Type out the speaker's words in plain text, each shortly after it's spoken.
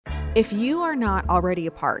If you are not already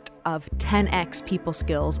a part of 10X People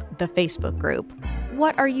Skills, the Facebook group,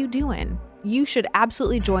 what are you doing? You should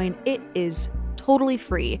absolutely join. It is totally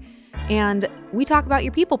free. And we talk about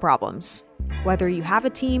your people problems. Whether you have a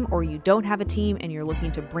team or you don't have a team and you're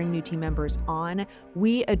looking to bring new team members on,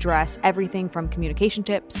 we address everything from communication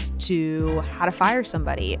tips to how to fire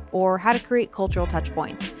somebody or how to create cultural touch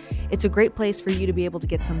points. It's a great place for you to be able to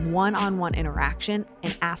get some one-on-one interaction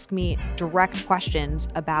and ask me direct questions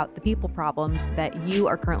about the people problems that you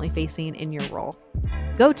are currently facing in your role.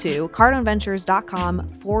 Go to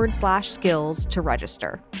cardoneventures.com/skills to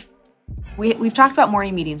register. We've talked about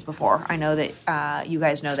morning meetings before. I know that you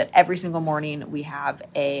guys know that every single morning we have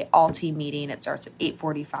a all-team meeting. It starts at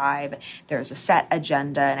 8:45. There's a set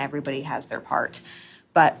agenda and everybody has their part.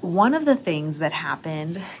 But one of the things that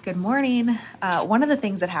happened, one of the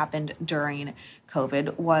things that happened during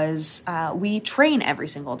COVID was we train every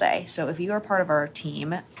single day. So if you are part of our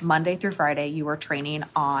team, Monday through Friday, you are training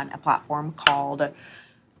on a platform called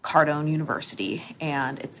Cardone University,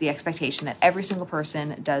 and it's the expectation that every single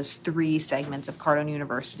person does 3 segments of Cardone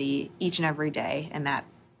University each and every day, and that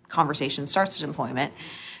conversation starts at employment.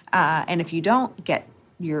 And if you don't get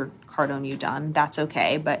your Cardone U done, that's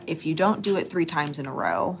okay, but if you don't do it 3 times in a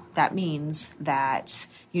row, that means that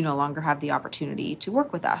you no longer have the opportunity to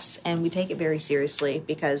work with us, and we take it very seriously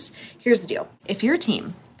because here's the deal. If your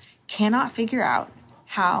team cannot figure out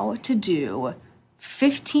how to do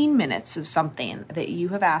 15 minutes of something that you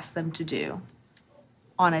have asked them to do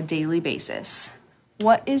on a daily basis,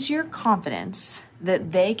 what is your confidence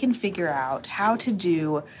that they can figure out how to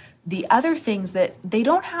do the other things that they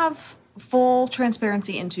don't have full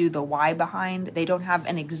transparency into the why behind? They don't have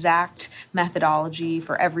an exact methodology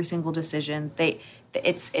for every single decision.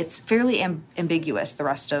 It's fairly ambiguous the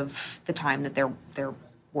rest of the time that they're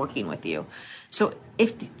working with you. So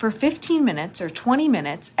if for 15 minutes or 20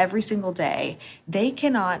 minutes every single day, they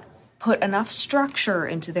cannot put enough structure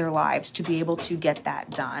into their lives to be able to get that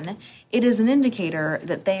done, it is an indicator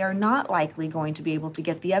that they are not likely going to be able to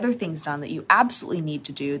get the other things done that you absolutely need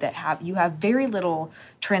to do that you have very little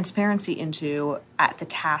transparency into at the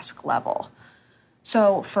task level.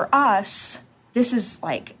 So for us, this is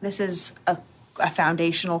a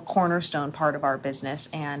foundational cornerstone part of our business,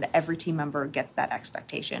 and every team member gets that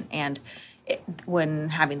expectation. And when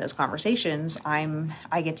having those conversations, I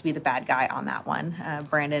get to be the bad guy on that one.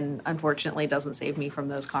 Brandon, unfortunately, doesn't save me from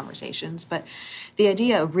those conversations. But the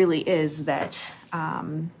idea really is that,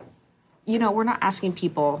 we're not asking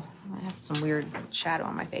people, I have some weird shadow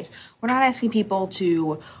on my face. We're not asking people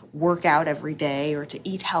to work out every day or to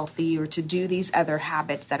eat healthy or to do these other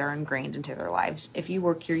habits that are ingrained into their lives. If you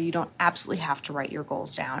work here, you don't absolutely have to write your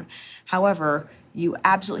goals down. However, you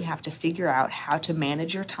absolutely have to figure out how to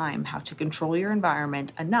manage your time, how to control your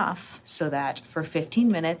environment enough so that for 15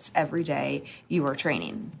 minutes every day you are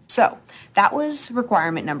training. So that was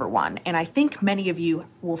requirement number 1. And I think many of you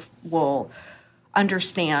will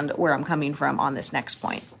understand where I'm coming from on this next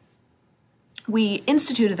point. We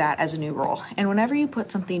instituted that as a new rule. And whenever you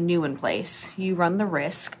put something new in place, you run the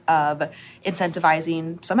risk of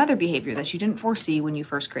incentivizing some other behavior that you didn't foresee when you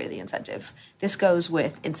first created the incentive. This goes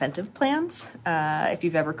with incentive plans. If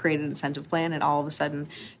you've ever created an incentive plan and all of a sudden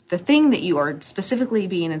the thing that you are specifically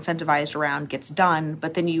being incentivized around gets done,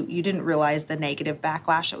 but then you didn't realize the negative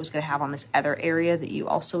backlash it was going to have on this other area that you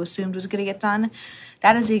also assumed was going to get done.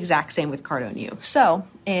 That is the exact same with Cardone U. So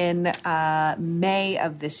in May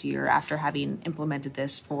of this year, after having implemented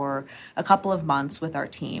this for a couple of months with our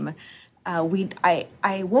team, I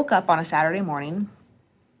woke up on a Saturday morning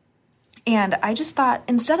and I just thought,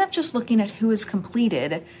 instead of just looking at who has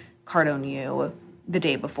completed Cardone U the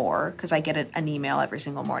day before, because I get an email every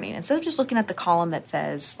single morning, instead of just looking at the column that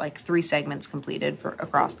says like 3 segments completed for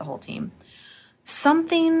across the whole team,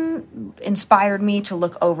 something inspired me to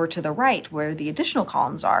look over to the right where the additional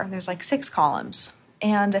columns are. There's like 6 columns.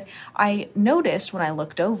 And I noticed when I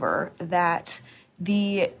looked over that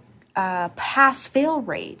the pass-fail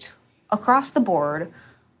rate across the board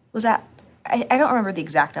was at, I don't remember the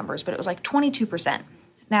exact numbers, but it was like 22%.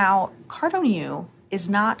 Now, Cardone U is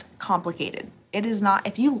not complicated. It is not,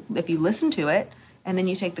 if you listen to it and then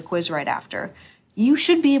you take the quiz right after, you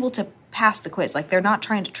should be able to pass the quiz. Like, they're not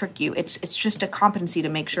trying to trick you. It's just a competency to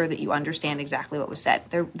make sure that you understand exactly what was said.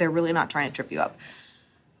 They're really not trying to trip you up.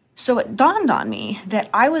 So it dawned on me that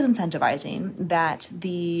I was incentivizing that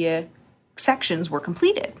the sections were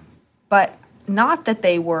completed, but not that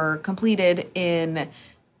they were completed in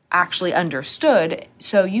actually understood.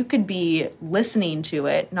 So you could be listening to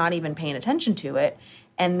it, not even paying attention to it,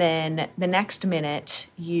 and then the next minute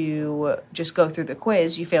you just go through the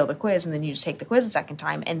quiz, you fail the quiz, and then you just take the quiz a second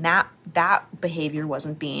time, and that behavior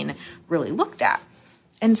wasn't being really looked at.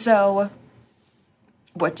 And so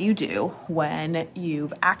what do you do when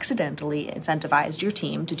you've accidentally incentivized your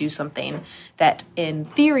team to do something that in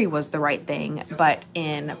theory was the right thing, but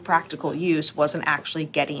in practical use wasn't actually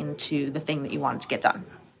getting to the thing that you wanted to get done?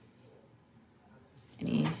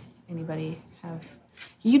 Anybody have?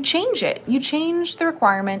 You change it. You change the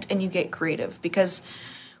requirement and you get creative, because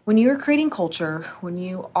when you're creating culture, when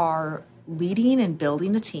you are leading and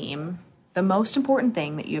building a team, the most important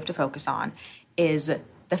thing that you have to focus on is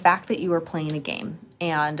the fact that you are playing a game,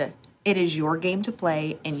 and it is your game to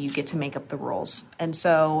play and you get to make up the rules. And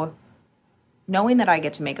so knowing that I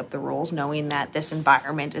get to make up the rules, knowing that this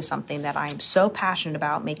environment is something that I'm so passionate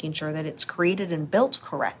about, making sure that it's created and built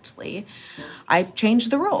correctly, I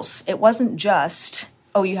changed the rules. It wasn't just,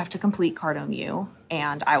 oh, you have to complete Cardone U,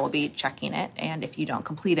 and I will be checking it. And if you don't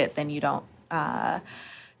complete it, then you don't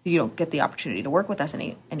get the opportunity to work with us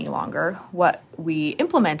any longer. What we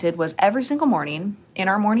implemented was every single morning in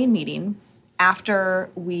our morning meeting,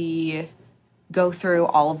 after we go through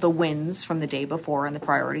all of the wins from the day before and the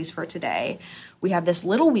priorities for today, we have this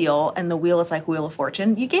little wheel, and the wheel is like Wheel of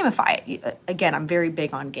Fortune. You gamify it. Again, I'm very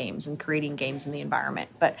big on games and creating games in the environment,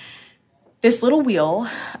 but this little wheel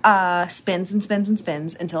spins and spins and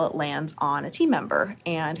spins until it lands on a team member,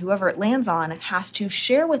 and whoever it lands on has to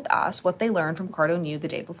share with us what they learned from Cardone U the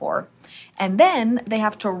day before, and then they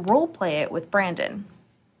have to role play it with Brandon.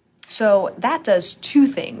 So that does two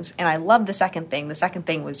things, and I love the second thing. The second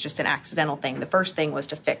thing was just an accidental thing. The first thing was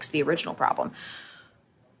to fix the original problem.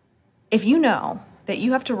 If you know that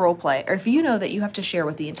you have to role play, or if you know that you have to share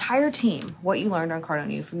with the entire team what you learned on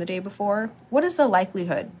Cardone U from the day before, what is the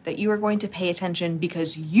likelihood that you are going to pay attention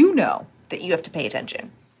because you know that you have to pay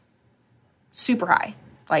attention? Super high.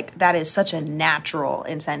 Like, that is such a natural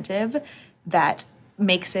incentive that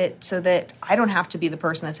makes it so that I don't have to be the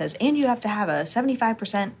person that says, and you have to have a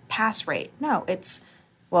 75% pass rate. No, it's,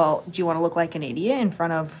 well, do you want to look like an idiot in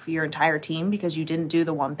front of your entire team because you didn't do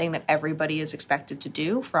the one thing that everybody is expected to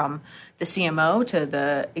do, from the CMO to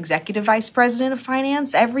the executive vice president of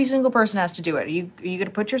finance? Every single person has to do it. Are you going to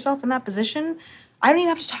put yourself in that position? I don't even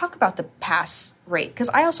have to talk about the pass rate, because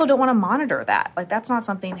I also don't want to monitor that. Like, that's not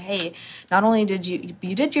something, hey, not only did you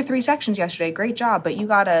did your 3 sections yesterday, great job, but you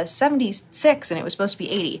got a 76 and it was supposed to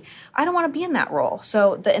be 80. I don't want to be in that role.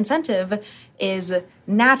 So the incentive is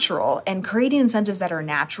natural, and creating incentives that are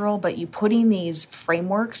natural, but you putting these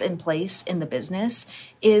frameworks in place in the business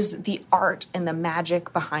is the art and the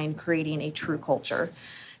magic behind creating a true culture.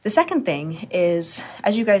 The second thing is,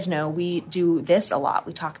 as you guys know, we do this a lot.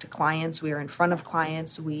 We talk to clients. We are in front of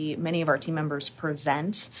clients. Many of our team members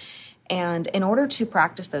present. And in order to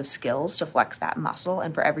practice those skills, to flex that muscle,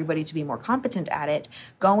 and for everybody to be more competent at it,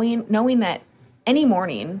 knowing that any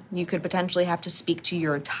morning you could potentially have to speak to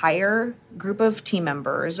your entire group of team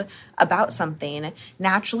members about something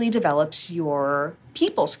naturally develops your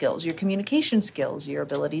people skills, your communication skills, your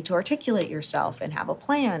ability to articulate yourself and have a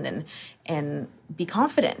plan and be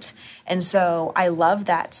confident. And so I love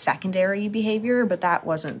that secondary behavior, but that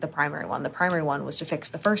wasn't the primary one. The primary one was to fix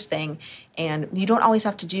the first thing. And you don't always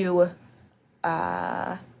have to do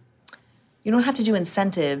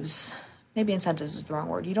incentives. Maybe incentives is the wrong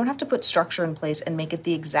word. You don't have to put structure in place and make it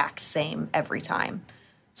the exact same every time.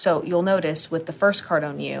 So you'll notice with the first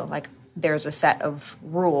Cardone U, like, there's a set of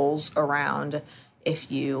rules around, if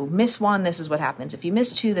you miss 1, this is what happens. If you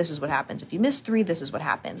miss 2, this is what happens. If you miss 3, this is what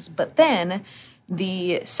happens. But then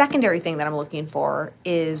the secondary thing that I'm looking for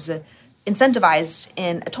is incentivized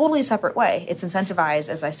in a totally separate way. It's incentivized,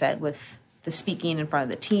 as I said, with the speaking in front of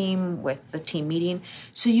the team, with the team meeting.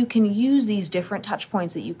 So you can use these different touch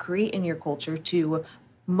points that you create in your culture to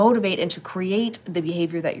motivate and to create the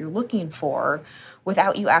behavior that you're looking for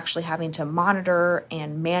without you actually having to monitor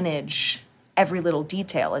and manage every little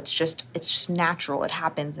detail. It's just natural. It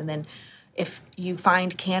happens. And then if you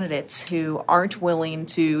find candidates who aren't willing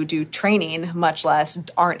to do training, much less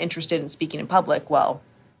aren't interested in speaking in public, well,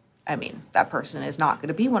 I mean, that person is not going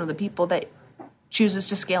to be one of the people that chooses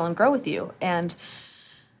to scale and grow with you. And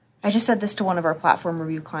I just said this to one of our platform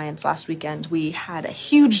review clients last weekend. We had a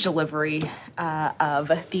huge delivery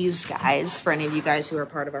of these guys. For any of you guys who are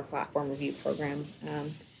part of our platform review program,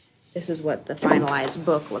 this is what the finalized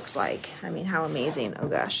book looks like. I mean, how amazing. Oh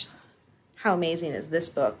gosh, how amazing is this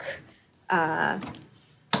book?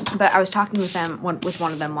 But I was talking with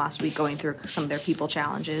one of them last week, going through some of their people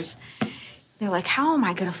challenges. They're like, how am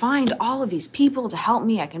I going to find all of these people to help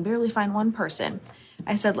me? I can barely find one person.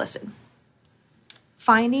 I said, listen,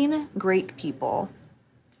 finding great people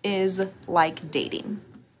is like dating.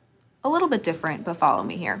 A little bit different, but follow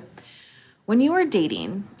me here. When you are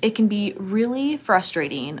dating, it can be really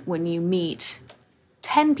frustrating when you meet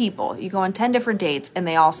 10 people. You go on 10 different dates and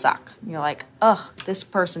they all suck. You're like, ugh, this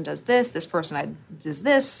person does this person does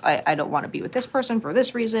this. I don't want to be with this person for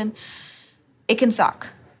this reason. It can suck.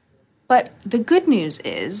 But the good news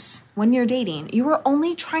is when you're dating, you are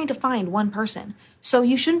only trying to find one person. So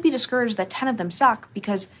you shouldn't be discouraged that 10 of them suck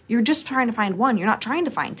because you're just trying to find one. You're not trying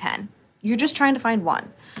to find 10. You're just trying to find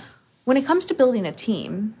one. When it comes to building a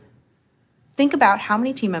team, think about how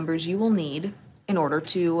many team members you will need in order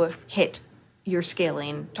to hit your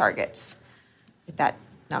scaling targets. If that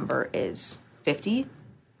number is 50,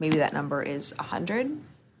 maybe that number is 100.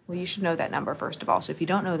 Well, you should know that number first of all. So if you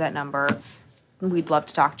don't know that number, we'd love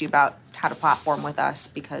to talk to you about how to platform with us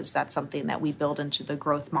because that's something that we build into the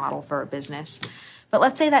growth model for a business. But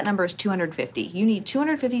let's say that number is 250. You need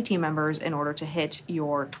 250 team members in order to hit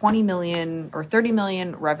your 20 million or 30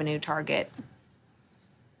 million revenue target.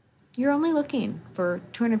 You're only looking for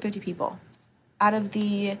 250 people. Out of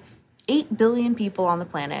the 8 billion people on the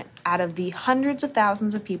planet, out of the hundreds of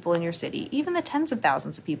thousands of people in your city, even the tens of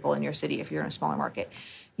thousands of people in your city if you're in a smaller market,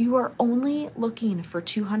 you are only looking for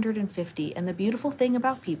 250. And the beautiful thing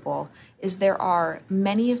about people is there are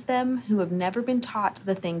many of them who have never been taught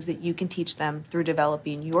the things that you can teach them through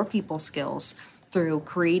developing your people skills, through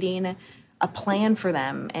creating a plan for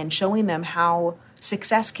them and showing them how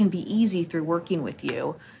success can be easy through working with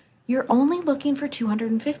you. You're only looking for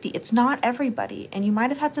 250. It's not everybody. And you might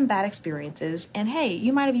have had some bad experiences. And hey,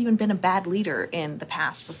 you might have even been a bad leader in the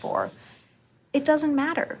past before. It doesn't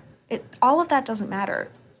matter. All of that doesn't matter.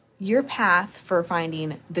 Your path for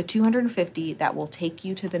finding the 250 that will take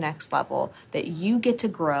you to the next level, that you get to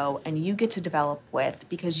grow and you get to develop with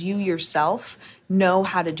because you yourself know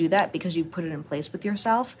how to do that because you put it in place with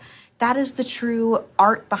yourself, that is the true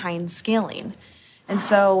art behind scaling. And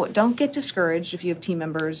so don't get discouraged if you have team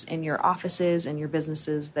members in your offices and your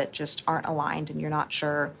businesses that just aren't aligned and you're not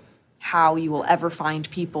sure how you will ever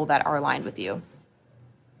find people that are aligned with you.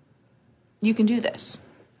 You can do this,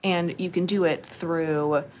 and you can do it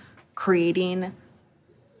through creating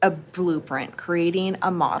a blueprint, creating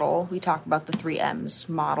a model. We talk about the 3 M's: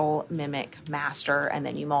 model, mimic, master, and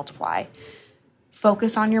then you multiply.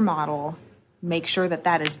 Focus on your model. Make sure that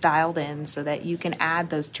that is dialed in so that you can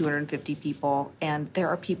add those 250 people. And there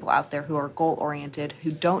are people out there who are goal-oriented,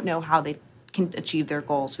 who don't know how they can achieve their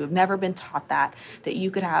goals, who have never been taught that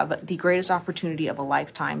you could have the greatest opportunity of a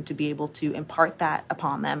lifetime to be able to impart that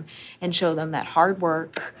upon them and show them that hard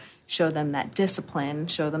work, show them that discipline,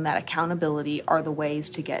 show them that accountability are the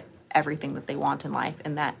ways to get everything that they want in life,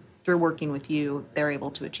 and that through working with you, they're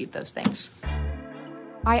able to achieve those things.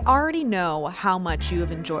 I already know how much you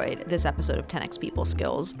have enjoyed this episode of 10X People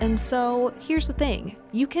Skills, and so here's the thing.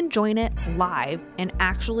 You can join it live and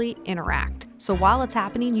actually interact. So while it's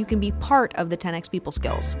happening, you can be part of the 10X People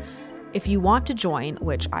Skills. If you want to join,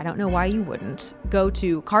 which I don't know why you wouldn't, go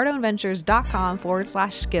to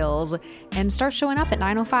cardoneVentures.com/skills and start showing up at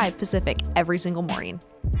 9:05 Pacific every single morning.